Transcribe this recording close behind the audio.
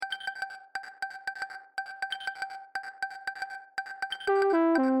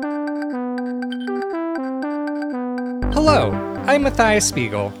Hello, I'm Matthias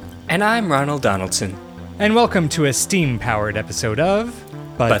Spiegel. And I'm Ronald Donaldson. And welcome to a steam-powered episode of...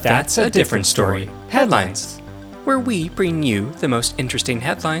 But That's a Different Story. Headlines. Where we bring you the most interesting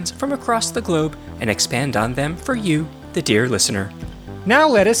headlines from across the globe and expand on them for you, the dear listener. Now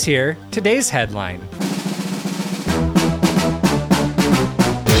let us hear today's headline.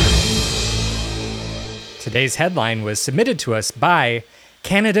 Today's headline was submitted to us by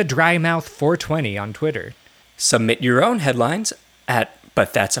Canada Drymouth 420 on Twitter. Submit your own headlines at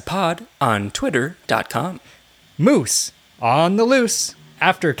butthat'sapod on twitter.com. Moose on the loose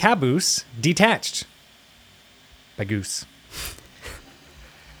after caboose detached by goose.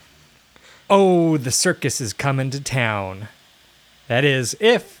 Oh, the circus is coming to town. That is,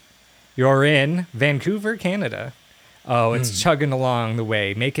 if you're in Vancouver, Canada. Oh, it's chugging along the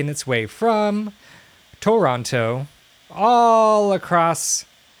way, making its way from Toronto all across.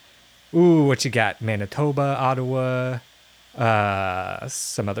 Ooh, what you got? Manitoba, Ottawa,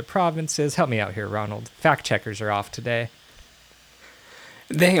 some other provinces. Help me out here, Ronald. Fact checkers are off today.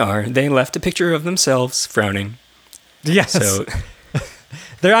 They are. They left a picture of themselves frowning. Yes. So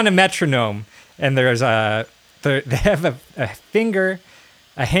they're on a metronome, and there's they have a finger,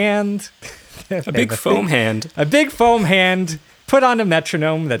 a hand. a big foam hand. A big foam hand put on a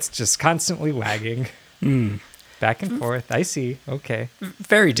metronome that's just constantly wagging. Back and forth. I see. Okay.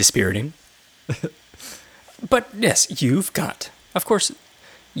 Very dispiriting. But yes, you've got, of course,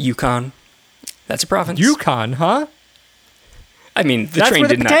 Yukon. That's a province. Yukon, huh? I mean, the That's train where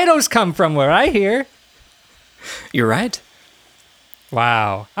the did not. potatoes come from, where I hear. You're right.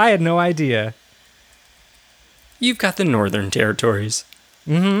 Wow. I had no idea. You've got the Northern Territories.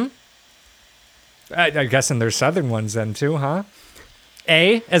 I guess there's southern ones then too, huh?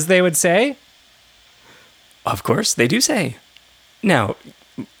 As they would say. Of course, they do say. Now,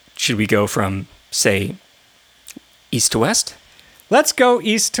 should we go from, say, east to west? Let's go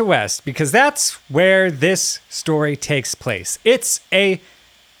east to west, because that's where this story takes place. It's a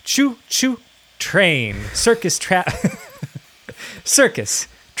choo-choo train. Circus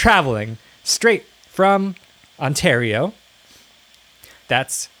traveling straight from Ontario.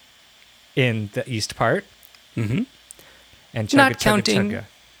 That's in the east part. Mm-hmm. And chugga, Not chugga, counting chugga.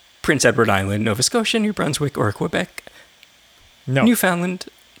 Prince Edward Island, Nova Scotia, New Brunswick, or Quebec. No. Newfoundland,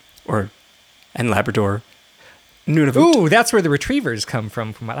 and Labrador. Nunavut. Ooh, that's where the retrievers come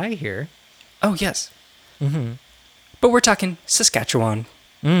from what I hear. Oh, yes. Mm-hmm. But we're talking Saskatchewan.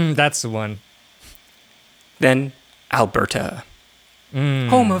 That's the one. Then Alberta.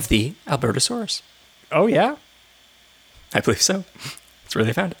 Home of the Albertosaurus. Oh, yeah? I believe so. That's where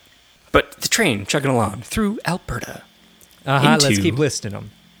they found it. But the train chugging along through Alberta. Let's keep listing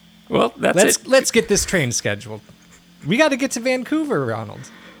them. Well, it. Let's get this train scheduled. We got to get to Vancouver,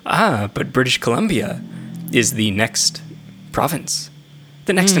 Ronald. But British Columbia is the next province.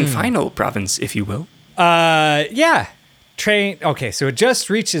 The next and final province, if you will. Yeah. Train. Okay, so it just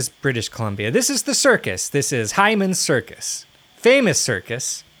reaches British Columbia. This is the circus. This is Hyman's Circus. Famous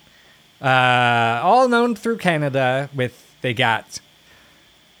circus. All known through Canada they got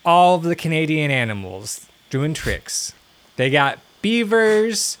all of the Canadian animals doing tricks. They got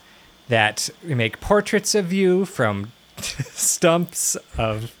beavers that make portraits of you from stumps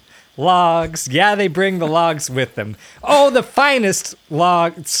of logs. Yeah, they bring the logs with them. Oh, the finest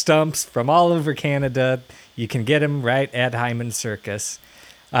log stumps from all over Canada. You can get them right at Hyman Circus.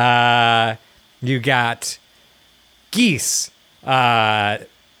 You got geese. They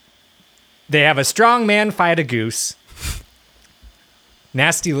have a strong man fight a goose.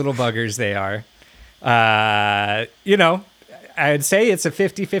 Nasty little buggers they are. I'd say it's a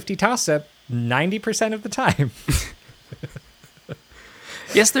 50-50 toss-up 90% of the time.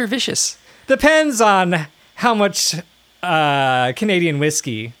 Yes, they're vicious. Depends on how much Canadian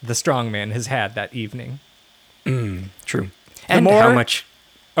whiskey the strongman has had that evening. True. And how much...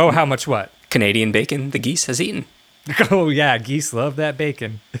 Oh, how much what? Canadian bacon the geese has eaten. Oh, yeah, geese love that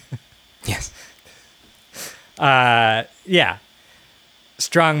bacon. Yes. Yeah.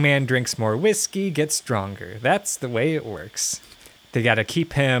 Strongman drinks more whiskey, gets stronger. That's the way it works. They got to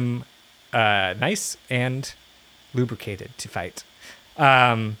keep him nice and lubricated to fight.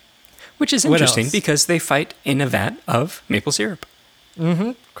 Which is interesting because they fight in a vat of maple syrup.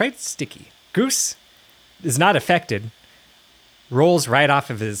 Quite sticky. Goose is not affected. Rolls right off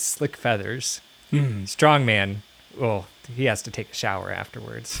of his slick feathers. Strongman, well, he has to take a shower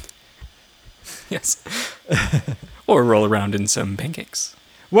afterwards. Yes. Or roll around in some pancakes.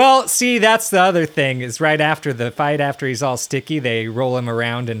 Well, see, that's the other thing, is right after the fight, after he's all sticky, they roll him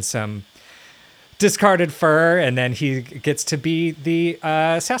around in some discarded fur, and then he gets to be the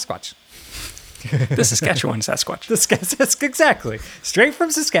Sasquatch. The Saskatchewan Sasquatch. Exactly. Straight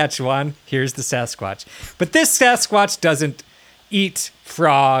from Saskatchewan, here's the Sasquatch. But this Sasquatch doesn't eat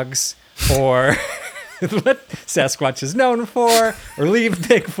frogs or what Sasquatch is known for or leave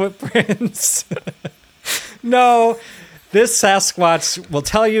big footprints. No, this Sasquatch will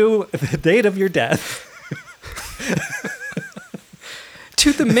tell you the date of your death.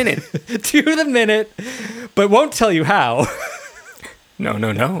 To the minute. To the minute, but won't tell you how. No.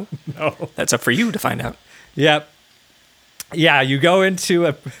 No. That's up for you to find out. Yep. Yeah, you go into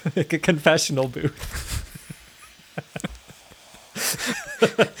a confessional booth.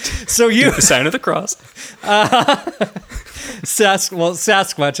 So you Do the sign of the cross.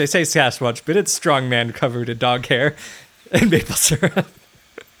 Sasquatch. I say Sasquatch, but it's strongman covered in dog hair and maple syrup.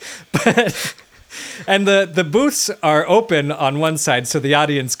 And the booths are open on one side so the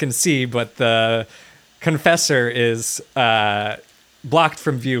audience can see, but the confessor is blocked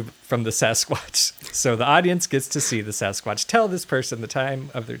from view from the Sasquatch. So the audience gets to see the Sasquatch tell this person the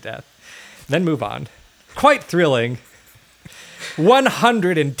time of their death, then move on. Quite thrilling.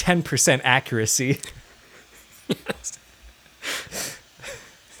 110% accuracy. Yes.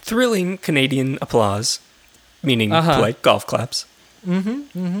 Thrilling Canadian applause, meaning polite golf claps.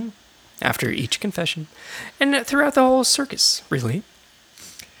 After each confession. And throughout the whole circus, really.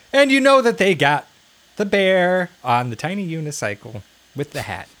 And you know that they got the bear on the tiny unicycle with the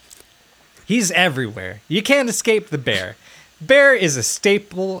hat. He's everywhere. You can't escape the bear. Bear is a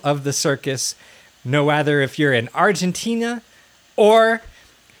staple of the circus, no matter if you're in Argentina or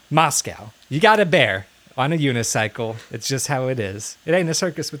Moscow. You got a bear on a unicycle. It's just how it is. It ain't a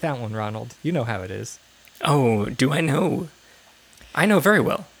circus without one, Ronald. You know how it is. Oh, do I know? I know very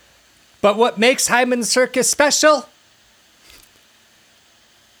well. But what makes Hyman Circus special?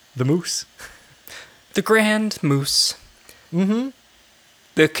 The moose. The Grand Moose.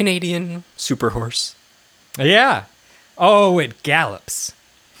 The Canadian Super Horse. Yeah. Oh, it gallops.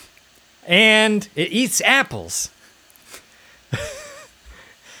 And it eats apples.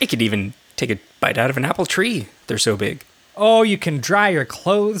 It could even take a bite out of an apple tree. They're so big. Oh, you can dry your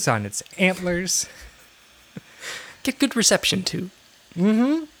clothes on its antlers. Get good reception, too.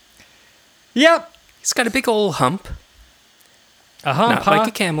 Yep. He's got a big old hump. A hump, Not like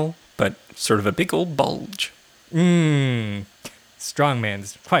a camel, but sort of a big old bulge.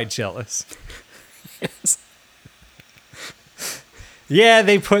 Strongman's quite jealous. Yes. Yeah,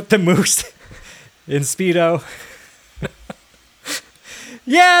 they put the moose in Speedo.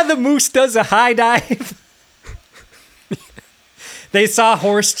 Yeah, the moose does a high dive. They saw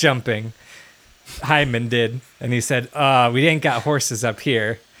horse jumping. Hyman did. And he said, we ain't got horses up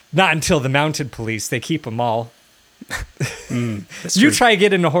here. Not until the mounted police. They keep them all. That's You true. try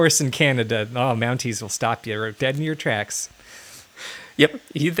getting a horse in Canada. Oh, Mounties will stop you right dead in your tracks. Yep.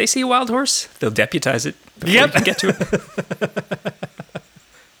 They see a wild horse, they'll deputize it before Yep. you can get to it.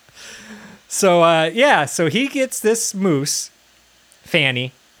 So he gets this moose,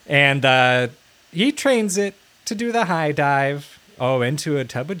 Fanny, and he trains it to do the high dive. Oh, into a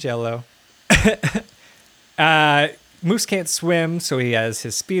tub of Jello. Moose can't swim, so he has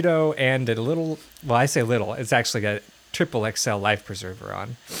his Speedo and a little, well, I say little, it's actually a triple XL life preserver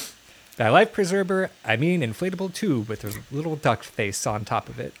on. By life preserver, I mean inflatable tube with a little duck face on top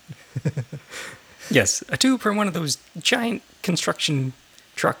of it. Yes, a tube for one of those giant construction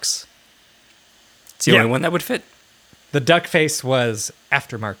trucks. It's the only one that would fit. The duck face was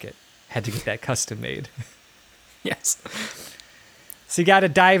aftermarket. Had to get that custom made. Yes. So you got a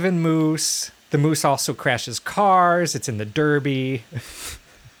diving moose. The moose also crashes cars. It's in the Derby.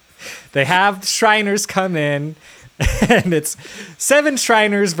 They have Shriners come in, and it's 7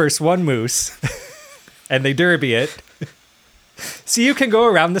 Shriners versus 1 moose, and they Derby it. So you can go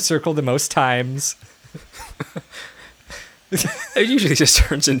around the circle the most times. It usually just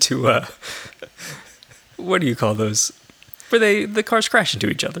turns into what do you call those? Where the cars crash into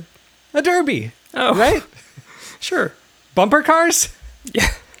each other. A Derby. Oh, Right? Sure. Bumper cars? Yeah.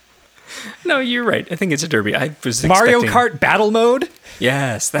 No, you're right. I think it's a derby. I was Mario expecting... Kart battle mode?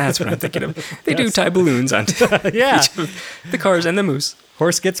 Yes, that's what I'm thinking of. They do tie balloons onto Yeah. each of the cars and the moose.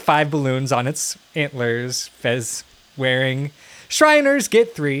 Horse gets 5 balloons on its antlers. Fez wearing. Shriners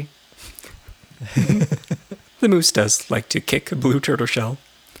get 3. The moose does like to kick a blue turtle shell.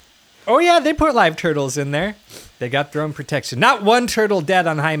 Oh, yeah, they put live turtles in there. They got their own protection. Not one turtle dead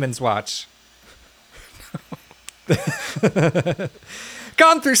on Hyman's watch.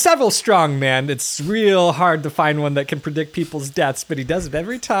 Gone through several strongmen. It's real hard to find one that can predict people's deaths, but he does it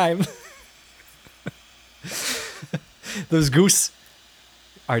every time. Those goose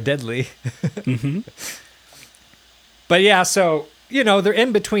are deadly. Mm-hmm. But yeah, so, they're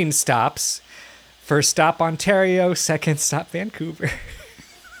in between stops. First stop Ontario, second stop Vancouver.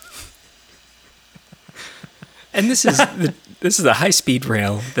 And this is the high-speed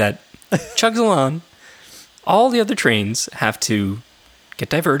rail that chugs along. All the other trains have to get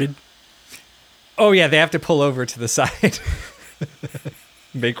diverted. Oh yeah, they have to pull over to the side.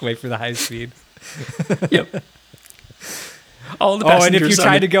 Make way for the high speed. Yep. All the passengers. And if you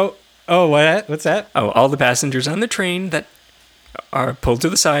try to go, what's that? Oh, all the passengers on the train that are pulled to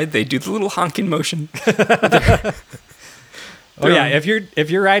the side, they do the little honking motion. Yeah, if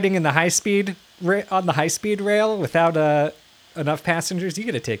you're riding in the high speed on the high speed rail without enough passengers, you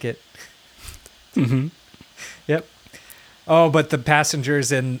get a ticket. Mm-hmm. Yep. Oh, but the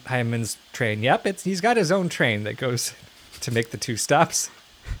passengers in Hyman's train. Yep, he's got his own train that goes to make the 2 stops.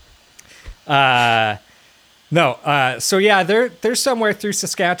 So yeah, they're somewhere through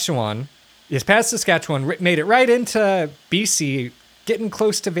Saskatchewan. He's past Saskatchewan, made it right into BC, getting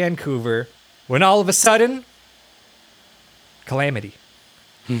close to Vancouver, when all of a sudden, calamity.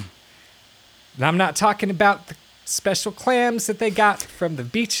 And I'm not talking about the special clams that they got from the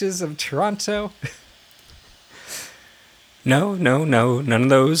beaches of Toronto. No, none of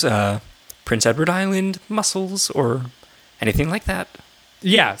those Prince Edward Island mussels or anything like that.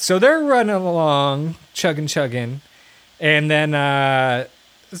 Yeah, so they're running along, chugging, and then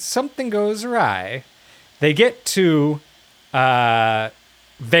something goes awry. They get to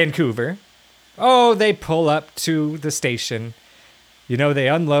Vancouver. Oh, they pull up to the station. They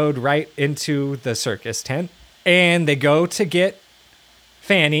unload right into the circus tent, and they go to get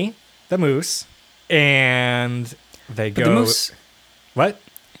Fanny, the moose, and they go... But the moose... What?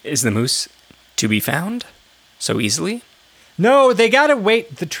 Is the moose to be found so easily? No, they gotta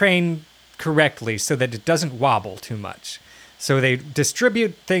weight the train correctly so that it doesn't wobble too much. So they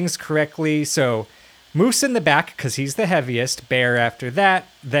distribute things correctly. So Moose in the back, because he's the heaviest. Bear after that.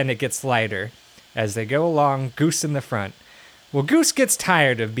 Then it gets lighter. As they go along, Goose in the front. Well, Goose gets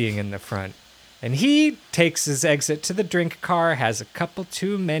tired of being in the front. And he takes his exit to the drink car, has a couple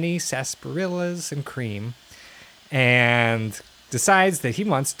too many sarsaparillas and cream, and decides that he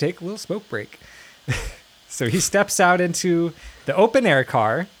wants to take a little smoke break. So he steps out into the open air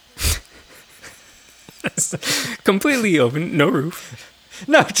car. Completely open, no roof.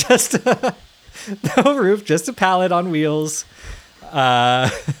 No, just no roof, just a pallet on wheels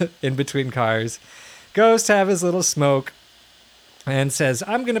in between cars. Goes to have his little smoke and says,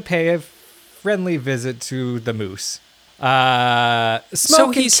 I'm going to pay a friendly visit to the moose.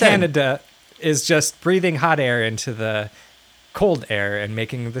 Smoke in Canada is just breathing hot air into the cold air and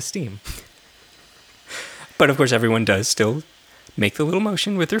making the steam. But of course, everyone does still make the little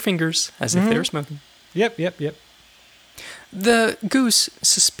motion with their fingers as if they were smoking. Yep. The goose,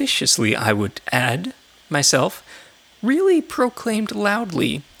 suspiciously, I would add, myself, really proclaimed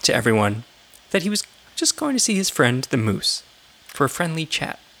loudly to everyone that he was just going to see his friend, the moose, for a friendly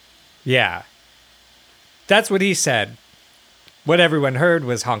chat. Yeah. That's what he said. What everyone heard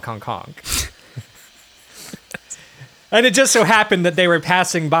was honk, honk, honk. And it just so happened that they were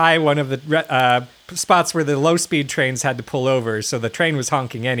passing by one of the spots where the low-speed trains had to pull over, so the train was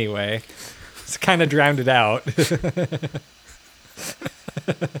honking anyway. It's kind of drowned it out.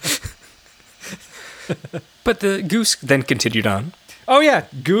 But the goose then continued on. Oh, yeah.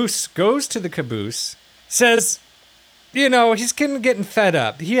 Goose goes to the caboose, says, he's getting fed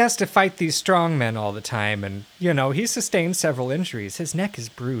up. He has to fight these strong men all the time, and, he sustained several injuries. His neck is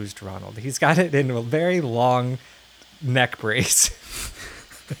bruised, Ronald. He's got it in a very long neck brace.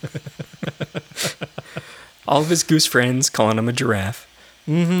 All of his goose friends calling him a giraffe.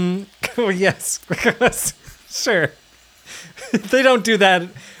 Mm-hmm. Oh, yes. Sure. They don't do that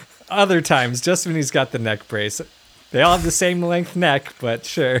other times, just when he's got the neck brace. They all have the same length neck, but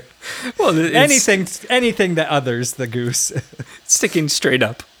sure. Well, anything that others the goose. Sticking straight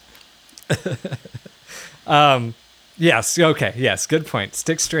up. Yes, okay, yes, good point.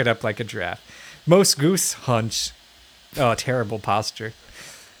 Stick straight up like a giraffe. Most goose hunch. Oh, terrible posture.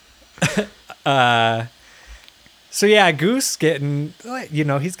 So yeah, Goose getting,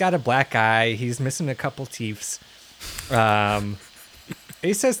 he's got a black eye. He's missing a couple teeths.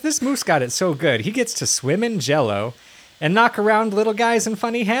 He says this moose got it so good. He gets to swim in Jell-O and knock around little guys in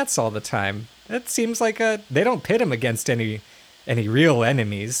funny hats all the time. That seems like they don't pit him against any real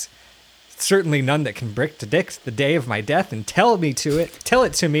enemies. Certainly none that can predict the day of my death and tell it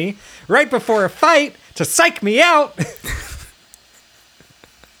to me right before a fight to psych me out.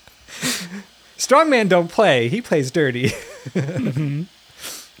 Strongman don't play. He plays dirty. Mm-hmm.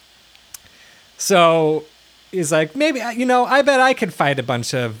 So he's like, maybe, I bet I could fight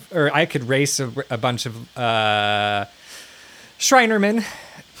I could race a bunch of Shrinermen.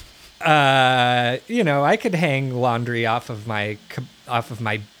 I could hang laundry off of my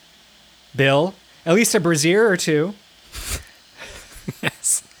bill, at least a brassiere or two.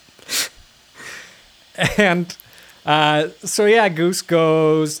 Yes. And Goose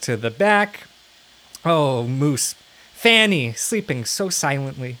goes to the back. Oh, Moose. Fanny, sleeping so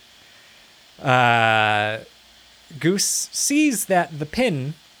silently. Goose sees that the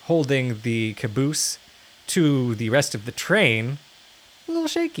pin holding the caboose to the rest of the train, a little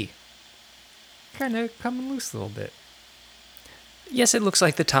shaky. Kind of coming loose a little bit. Yes, it looks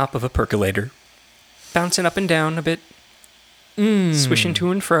like the top of a percolator. Bouncing up and down a bit. Swishing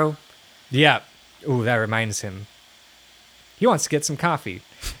to and fro. Yeah. Ooh, that reminds him. He wants to get some coffee.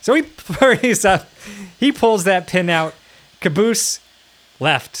 So he hurries up. He pulls that pin out. Caboose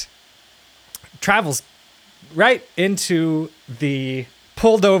left. Travels right into the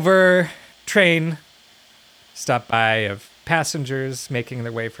pulled over train. Stop by of passengers making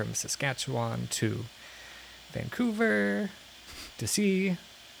their way from Saskatchewan to Vancouver to see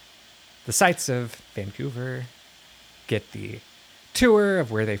the sights of Vancouver. Get the tour of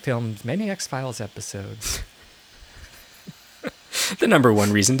where they filmed many X-Files episodes. The number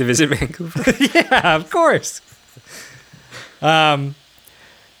one reason to visit Vancouver. Yeah, of course.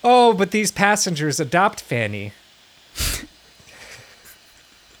 But these passengers adopt Fanny.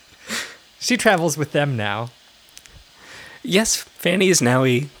 She travels with them now. Yes, Fanny is now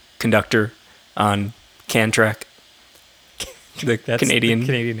a conductor on Cantrack. That's Canadian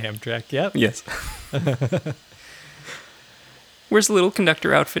Amtrak, yep. Yes. Wears a little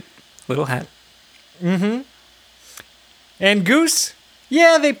conductor outfit, little hat. Mm-hmm. And Goose,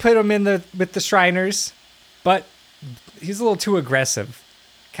 yeah, they put him with the Shriners, but he's a little too aggressive.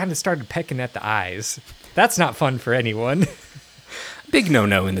 Kind of started pecking at the eyes. That's not fun for anyone. Big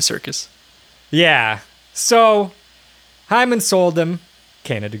no-no in the circus. Yeah. So, Hyman sold him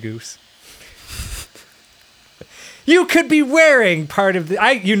Canada Goose. You could be wearing part of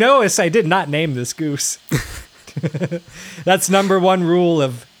you notice I did not name this goose. That's number one rule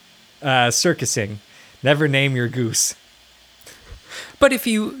of circusing. Never name your goose. But if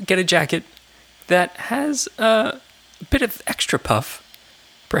you get a jacket that has a bit of extra puff,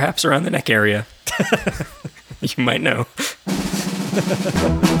 perhaps around the neck area, you might know.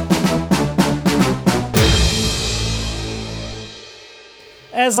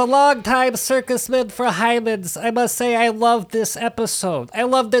 As a longtime circusman for Hyman's, I must say I loved this episode. I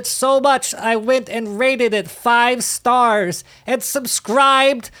loved it so much, I went and rated it 5 stars and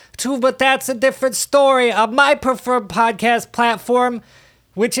subscribed to But That's a Different Story on my preferred podcast platform,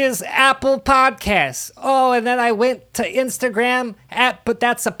 which is Apple Podcasts. Oh, and then I went to Instagram at But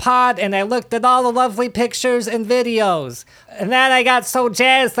That's a Pod, and I looked at all the lovely pictures and videos. And then I got so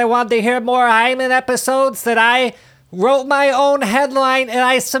jazzed I wanted to hear more Hyman episodes that I wrote my own headline and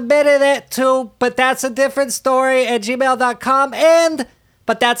I submitted it to But That's a Different Story at gmail.com and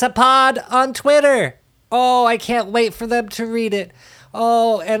But That's a Pod on Twitter. Oh, I can't wait for them to read it.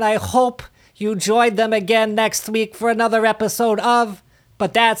 Oh, and I hope you join them again next week for another episode of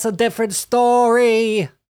But That's a Different Story.